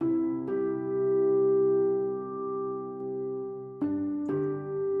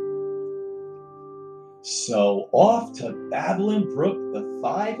So off to Babylon Brook the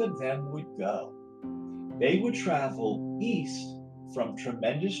five of them would go. They would travel east from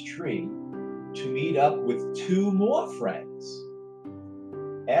Tremendous Tree to meet up with two more friends.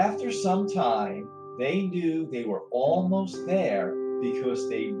 After some time, they knew they were almost there because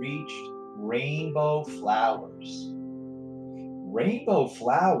they reached Rainbow Flowers. Rainbow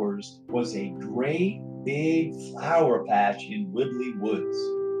Flowers was a great big flower patch in Wibbly Woods.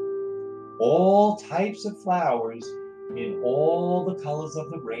 All types of flowers in all the colors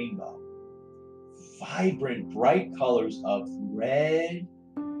of the rainbow. Vibrant, bright colors of red,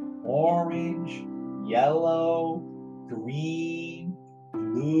 orange, yellow, green,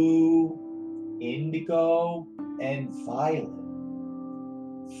 blue, indigo, and violet.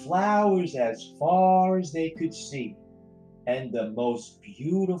 Flowers as far as they could see, and the most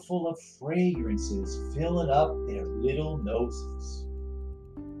beautiful of fragrances filling up their little noses.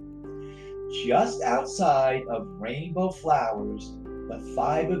 Just outside of Rainbow Flowers, the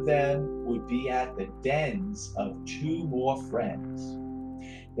five of them would be at the dens of two more friends.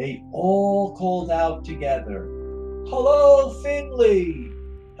 They all called out together, "Hello, Finley!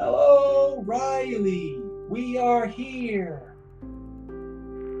 Hello, Riley! We are here!"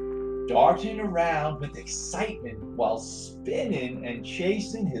 Darting around with excitement while spinning and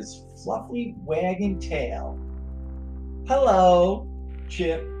chasing his fluffy wagging tail. "Hello,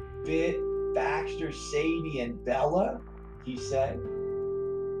 Chip, Bit, Baxter, Sadie, and Bella," he said.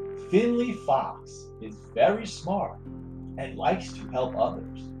 Finley Fox is very smart and likes to help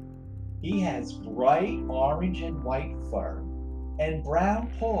others. He has bright orange and white fur and brown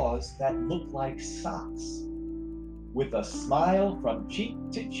paws that look like socks, with a smile from cheek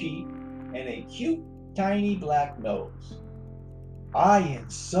to cheek and a cute tiny black nose. "I am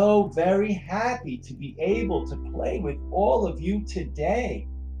so very happy to be able to play with all of you today,"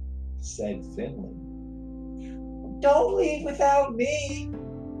 said Finley. "Don't leave without me.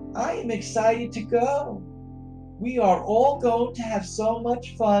 I am excited to go. We are all going to have so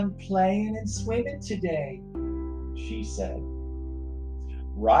much fun playing and swimming today," she said.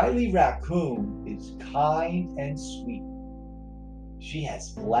 Riley Raccoon is kind and sweet. She has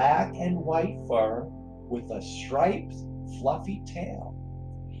black and white fur with a striped, fluffy tail,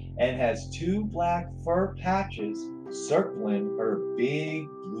 and has two black fur patches circling her big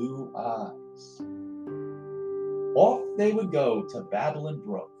blue eyes. Off they would go to Babylon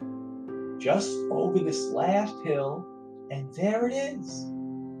Brook, just over this last hill, and there it is.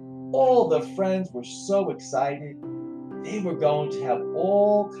 All the friends were so excited. They were going to have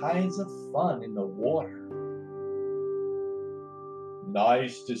all kinds of fun in the water.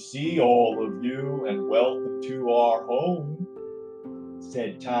 "Nice to see all of you, and welcome to our home,"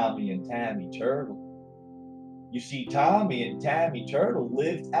 said Tommy and Tammy Turtle. You see, Tommy and Tammy Turtle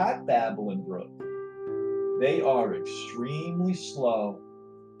lived at Babylon Brook. They are extremely slow,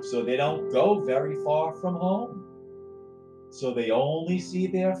 so they don't go very far from home. So they only see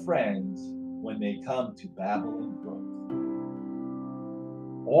their friends when they come to Babylon Brook.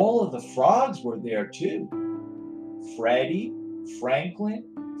 All of the frogs were there too. Freddie, Franklin,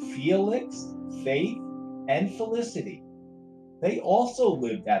 Felix, Faith, and Felicity. They also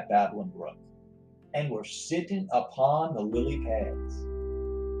lived at Babylon Brook and were sitting upon the lily pads.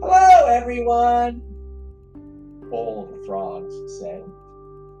 "Hello, everyone," all the frogs said.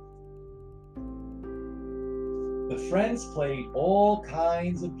 The friends played all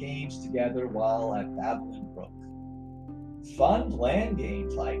kinds of games together while at Babylon Brook. Fun land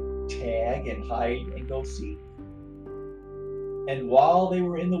games like tag and hide and go seek. And while they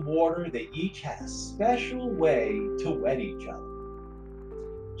were in the water, they each had a special way to wet each other.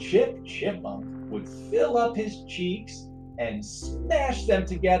 Chip Chipmunk would fill up his cheeks and smash them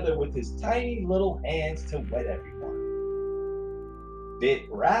together with his tiny little hands to wet everyone. Bit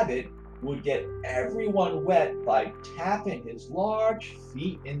Rabbit would get everyone wet by tapping his large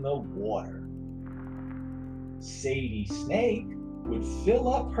feet in the water. Sadie Snake would fill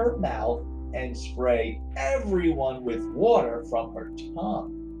up her mouth and spray everyone with water from her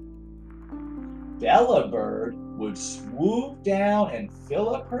tongue. Bella Bird would swoop down and fill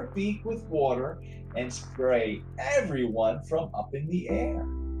up her beak with water and spray everyone from up in the air.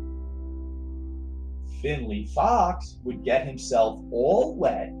 Finley Fox would get himself all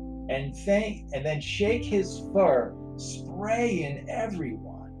wet and then shake his fur, spraying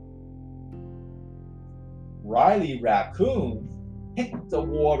everyone. Riley Raccoon hit the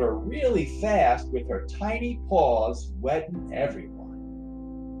water really fast with her tiny paws, wetting everyone.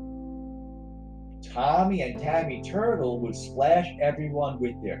 Tommy and Tammy Turtle would splash everyone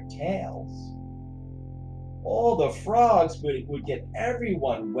with their tails. All the frogs would get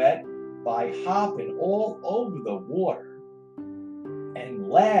everyone wet by hopping all over the water. And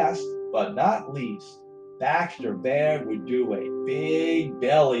last but not least, Baxter Bear would do a big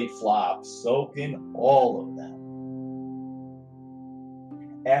belly flop, soaking all of them.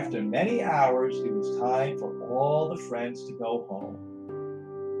 After many hours, it was time for all the friends to go home.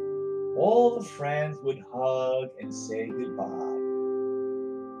 All the friends would hug and say goodbye.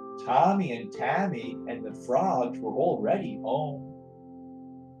 Tommy and Tammy and the frogs were already home.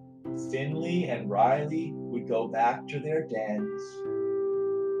 Finley and Riley would go back to their dens.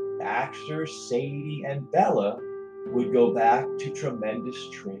 Baxter, Sadie, and Bella would go back to Tremendous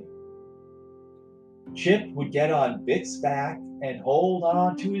Tree. Chip would get on Bit's back and hold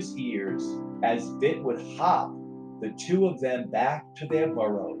on to his ears as Bit would hop the two of them back to their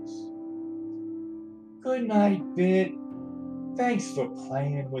burrows. "Good night, Bit. Thanks for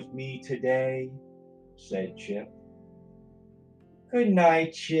playing with me today," said Chip. "Good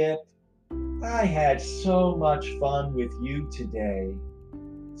night, Chip. I had so much fun with you today,"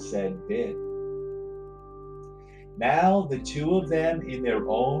 said Bit. Now the two of them in their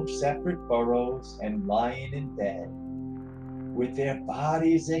own separate burrows and lying in bed, with their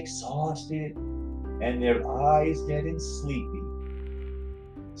bodies exhausted and their eyes getting sleepy,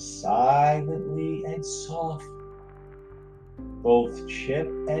 silently and softly, both Chip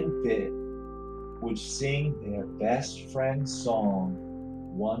and Bit would sing their best friend song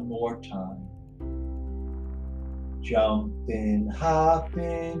one more time. "Jumpin',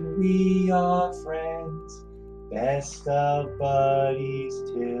 hoppin', we are friends, best of buddies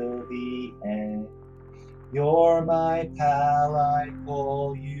till the end. You're my pal, I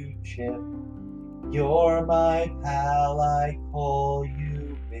call you Chip. You're my pal, I call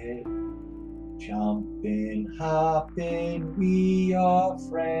you Bit. Jumpin', hoppin', we are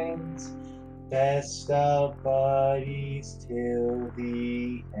friends, best of buddies till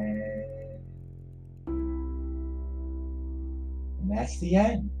the end." And that's the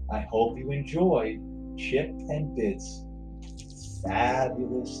end. I hope you enjoyed Chip and Bit's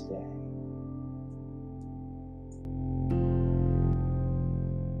fabulous day.